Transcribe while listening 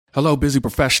Hello, busy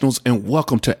professionals, and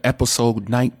welcome to episode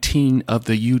 19 of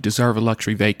the You Deserve a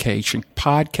Luxury Vacation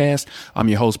podcast. I'm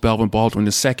your host, Belvin Baldwin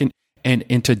II. And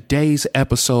in today's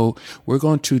episode, we're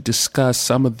going to discuss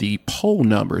some of the poll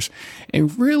numbers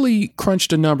and really crunch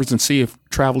the numbers and see if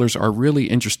travelers are really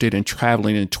interested in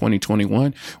traveling in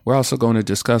 2021. We're also going to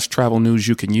discuss travel news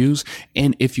you can use.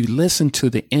 And if you listen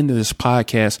to the end of this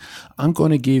podcast, I'm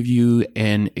going to give you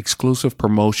an exclusive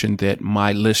promotion that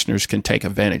my listeners can take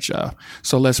advantage of.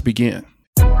 So let's begin.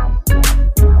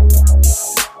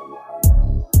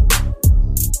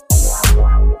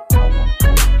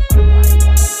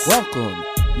 Welcome.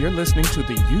 You're listening to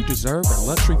the You Deserve a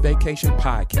Luxury Vacation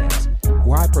podcast,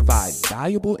 where I provide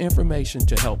valuable information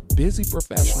to help busy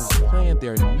professionals plan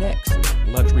their next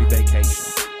luxury vacation.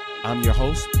 I'm your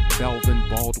host, Belvin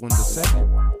Baldwin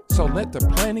II. So let the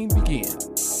planning begin.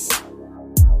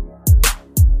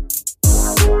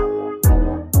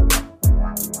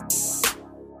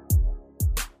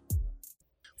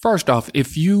 First off,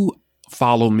 if you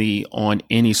follow me on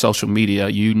any social media,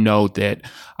 you know that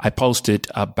I posted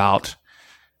about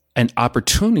an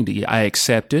opportunity I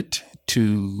accepted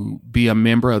to be a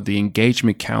member of the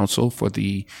Engagement Council for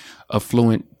the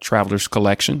Affluent Travelers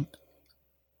Collection.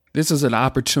 This is an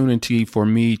opportunity for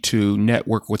me to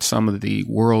network with some of the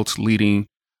world's leading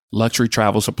luxury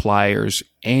travel suppliers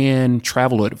and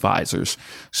travel advisors.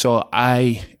 So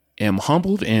I am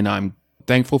humbled and I'm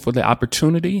thankful for the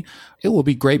opportunity. It will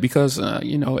be great because,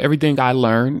 everything I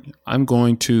learn, I'm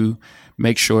going to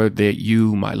make sure that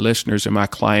you, my listeners and my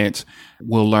clients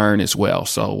will learn as well.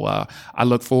 So I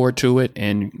look forward to it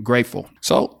and grateful.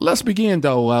 So let's begin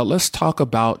though. Let's talk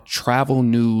about travel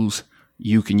news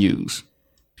you can use.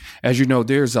 As you know,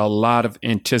 there's a lot of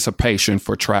anticipation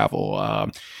for travel.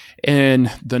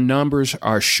 And the numbers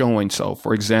are showing so.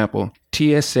 For example,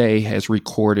 TSA has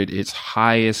recorded its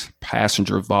highest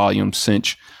passenger volume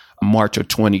since March of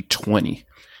 2020.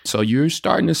 So you're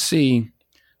starting to see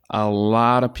a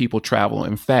lot of people travel.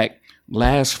 In fact,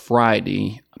 last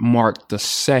Friday marked the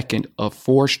second of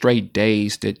 4 straight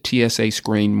days that TSA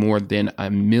screened more than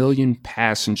 1 million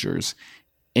passengers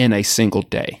in a single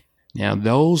day. Now,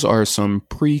 those are some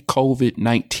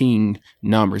pre-COVID-19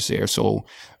 numbers there. So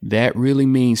that really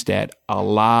means that a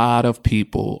lot of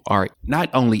people are not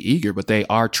only eager, but they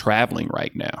are traveling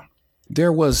right now.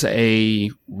 There was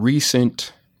a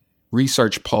recent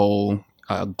research poll,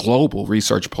 a global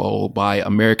research poll by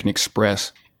American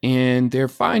Express, and their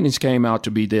findings came out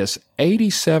to be this: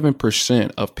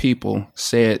 87% of people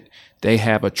said they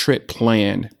have a trip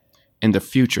planned in the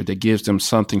future that gives them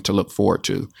something to look forward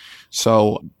to.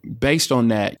 So based on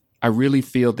that, I really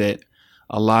feel that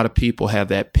a lot of people have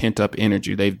that pent up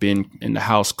energy. They've been in the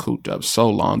house cooped up so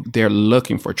long. They're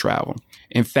looking for travel.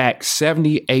 In fact,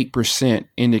 78%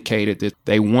 indicated that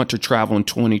they want to travel in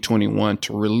 2021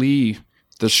 to relieve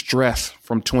the stress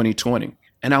from 2020.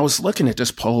 And I was looking at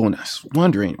this poll and I was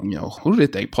wondering, who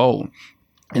did they poll?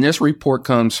 And this report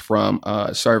comes from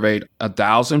surveyed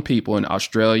 1,000 people in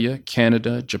Australia,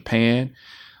 Canada, Japan,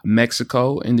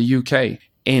 Mexico, and the UK,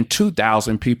 and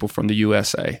 2,000 people from the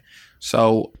USA.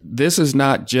 So this is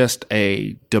not just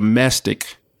a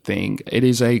domestic thing. It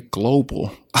is a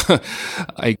global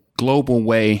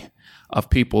way of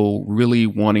people really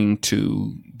wanting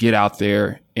to get out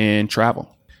there and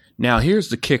travel. Now, here's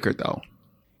the kicker, though.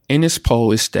 In this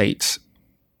poll, it states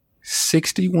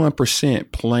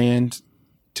 61% planned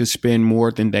to spend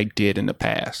more than they did in the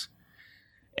past.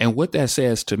 And what that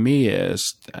says to me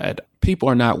is that people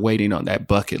are not waiting on that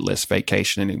bucket list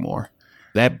vacation anymore.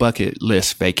 That bucket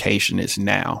list vacation is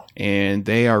now, and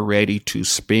they are ready to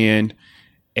spend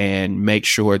and make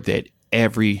sure that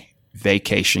every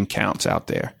vacation counts out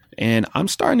there. And I'm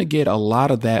starting to get a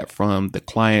lot of that from the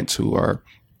clients who are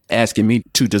asking me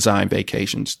to design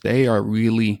vacations. They are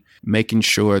really making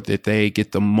sure that they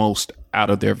get the most out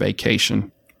of their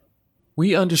vacation.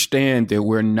 We understand that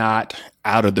we're not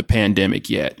out of the pandemic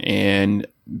yet, and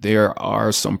there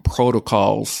are some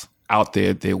protocols out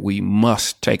there that we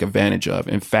must take advantage of.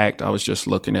 In fact, I was just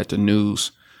looking at the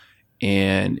news,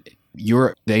 and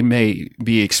they may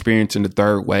be experiencing the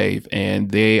third wave, and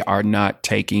they are not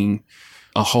taking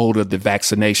a hold of the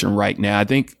vaccination right now. I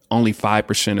think only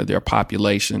 5% of their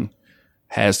population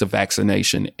has the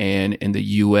vaccination, and in the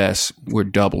U.S., we're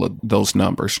double those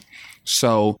numbers.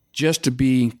 So just to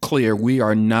be clear, we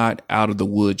are not out of the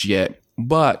woods yet.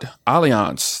 But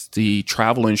Allianz, the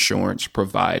travel insurance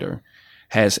provider,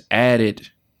 has added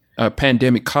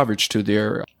pandemic coverage to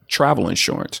their travel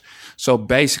insurance. So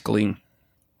basically,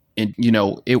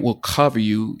 it will cover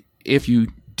you if you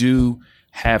do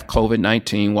have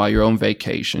COVID-19 while you're on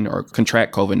vacation or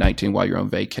contract COVID-19 while you're on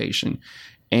vacation.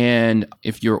 and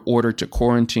if you're ordered to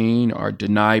quarantine or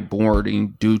denied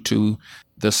boarding due to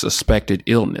the suspected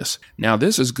illness. Now,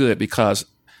 this is good because,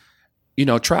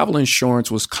 travel insurance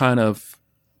was kind of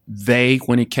vague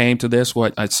when it came to this.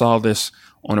 I saw this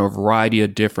on a variety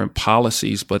of different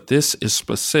policies, but this is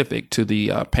specific to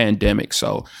the pandemic.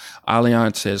 So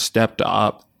Allianz has stepped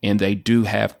up, and they do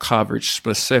have coverage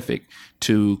specific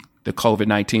to the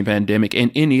COVID-19 pandemic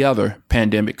and any other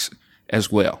pandemics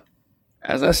as well.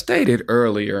 As I stated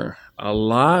earlier, a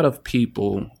lot of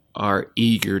people are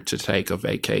eager to take a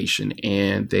vacation,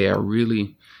 and they are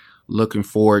really looking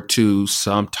forward to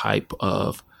some type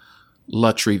of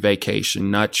luxury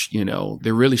vacation.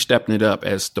 They're really stepping it up,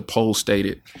 as the poll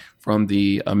stated from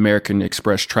the American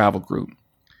Express Travel Group.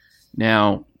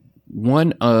 Now,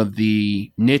 one of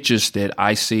the niches that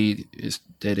I see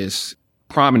that is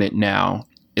prominent now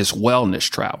is wellness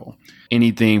travel.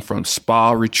 Anything from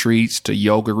spa retreats to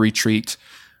yoga retreats,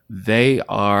 they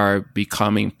are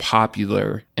becoming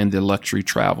popular in the luxury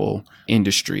travel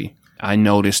industry. I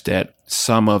noticed that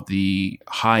some of the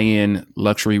high-end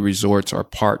luxury resorts are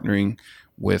partnering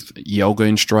with yoga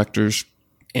instructors,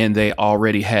 and they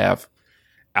already have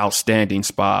outstanding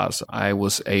spas. I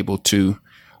was able to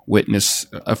witness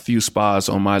a few spas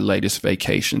on my latest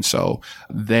vacation, so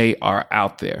they are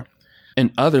out there.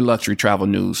 In other luxury travel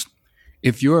news,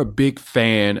 if you're a big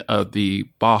fan of the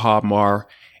Baha Mar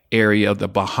area of the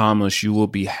Bahamas, you will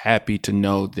be happy to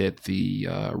know that the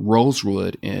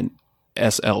Rosewood and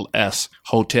SLS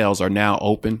hotels are now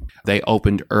open. They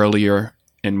opened earlier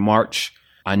in March.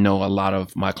 I know a lot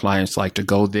of my clients like to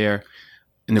go there.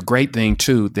 And the great thing,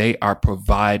 too, they are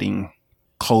providing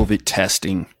COVID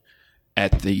testing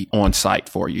at the on-site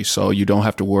for you. So you don't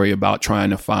have to worry about trying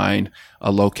to find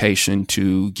a location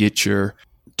to get your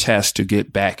test to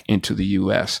get back into the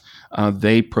U.S.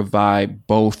 They provide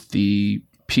both the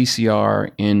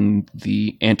PCR and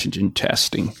the antigen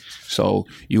testing. So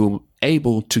you're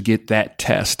able to get that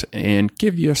test and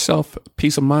give yourself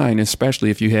peace of mind, especially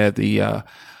if you have the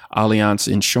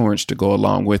Allianz insurance to go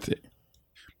along with it.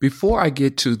 Before I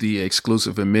get to the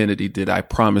exclusive amenity that I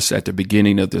promised at the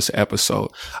beginning of this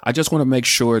episode, I just want to make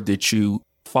sure that you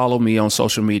follow me on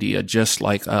social media. Just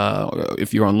like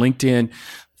if you're on LinkedIn,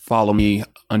 follow me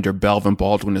under Belvin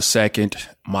Baldwin II.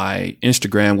 My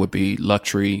Instagram would be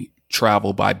Luxury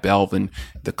Travel by Belvin.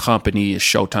 The company is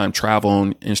Showtime Travel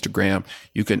on Instagram.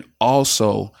 You can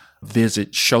also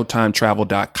visit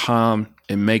showtimetravel.com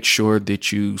and make sure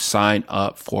that you sign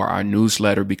up for our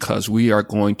newsletter, because we are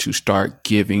going to start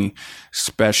giving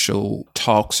special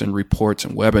talks and reports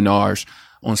and webinars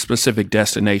on specific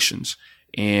destinations.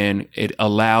 And it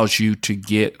allows you to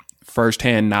get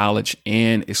firsthand knowledge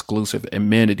and exclusive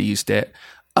amenities that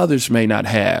others may not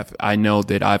have. I know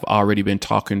that I've already been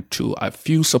talking to a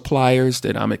few suppliers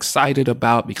that I'm excited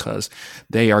about because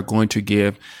they are going to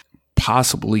give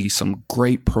possibly some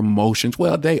great promotions.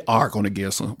 Well, they are going to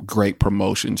give some great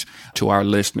promotions to our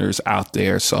listeners out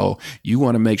there. So you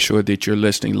want to make sure that you're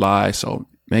listening live. So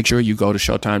make sure you go to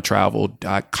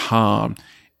showtimetravel.com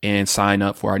and sign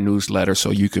up for our newsletter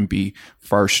so you can be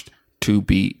first to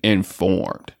be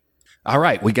informed. All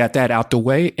right, we got that out the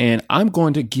way, and I'm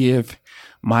going to give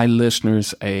my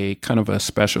listeners a kind of a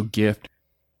special gift.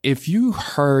 If you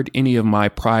heard any of my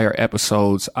prior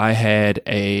episodes, I had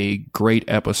a great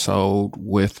episode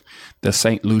with the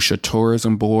St. Lucia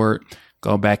Tourism Board.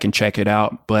 Go back and check it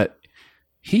out. But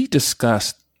he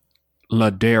discussed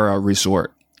Ladera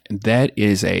Resort. That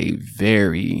is a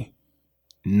very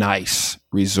nice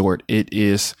resort. It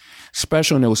is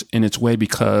special in its way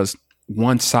because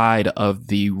one side of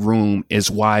the room is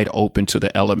wide open to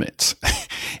the elements.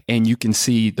 And you can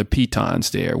see the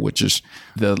pitons there, which is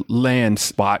the land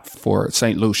spot for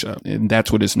St. Lucia. And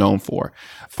that's what it's known for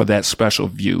that special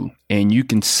view. And you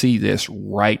can see this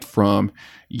right from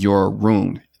your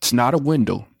room. It's not a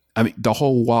window. I mean, the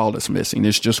whole wall is missing.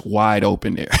 It's just wide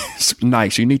open there. It's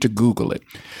nice. You need to Google it.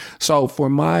 So for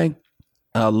my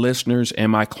listeners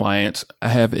and my clients, I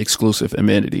have exclusive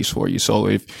amenities for you. So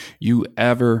if you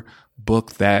ever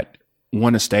book that,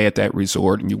 want to stay at that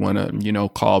resort, and you want to,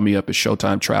 call me up at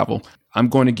Showtime Travel, I'm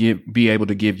going to be able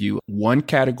to give you one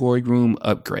category room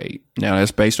upgrade. Now,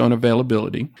 that's based on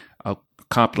availability, a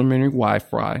complimentary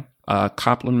Wi-Fi, a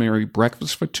complimentary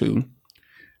breakfast for two.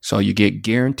 So you get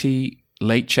guaranteed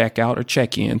late checkout or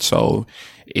check-in. So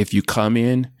if you come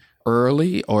in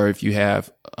early, or if you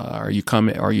have, or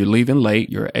you're leaving late,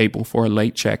 you're able for a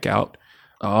late checkout.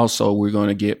 Also, we're going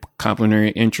to get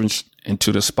complimentary entrance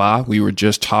into the spa. We were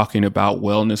just talking about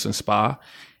wellness and spa.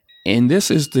 And this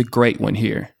is the great one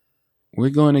here. We're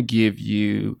going to give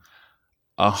you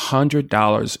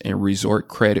 $100 in resort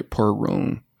credit per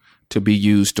room to be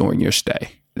used during your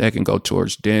stay. that can go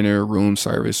towards dinner, room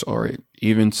service, or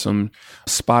even some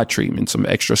spa treatment, some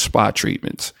extra spa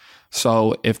treatments.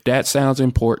 So if that sounds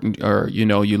important, or,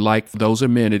 you like those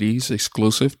amenities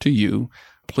exclusive to you,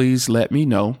 please let me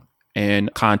know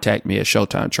and contact me at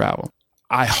Showtime Travel.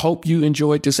 I hope you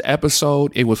enjoyed this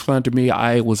episode. It was fun to me.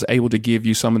 I was able to give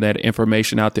you some of that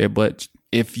information out there. But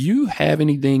if you have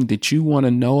anything that you want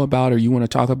to know about or you want to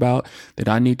talk about that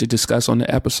I need to discuss on the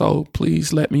episode,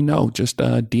 please let me know. Just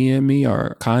DM me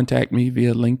or contact me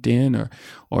via LinkedIn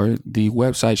or the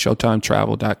website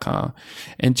showtimetravel.com.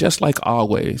 And just like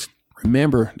always,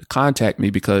 remember to contact me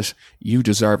because you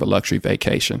deserve a luxury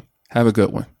vacation. Have a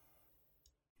good one.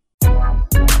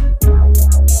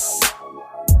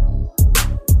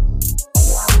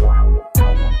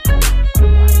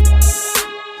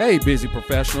 Hey, busy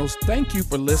professionals. Thank you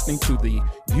for listening to the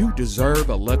You Deserve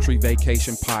a Luxury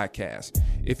Vacation podcast.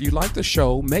 If you like the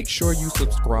show, make sure you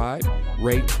subscribe,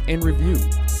 rate, and review.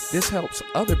 This helps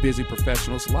other busy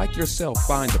professionals like yourself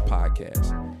find the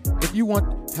podcast. If you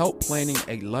want help planning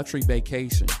a luxury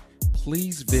vacation,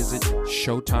 please visit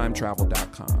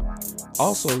showtimetravel.com.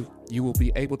 Also, you will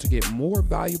be able to get more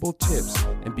valuable tips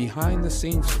and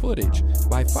behind-the-scenes footage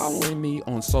by following me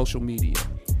on social media.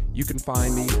 You can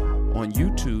find me on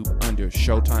YouTube under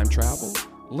Showtime Travel,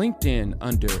 LinkedIn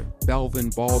under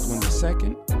Belvin Baldwin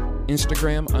II,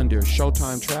 Instagram under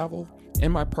Showtime Travel,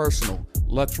 and my personal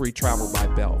Luxury Travel by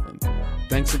Belvin.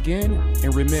 Thanks again,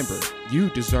 and remember, you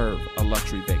deserve a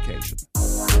luxury vacation.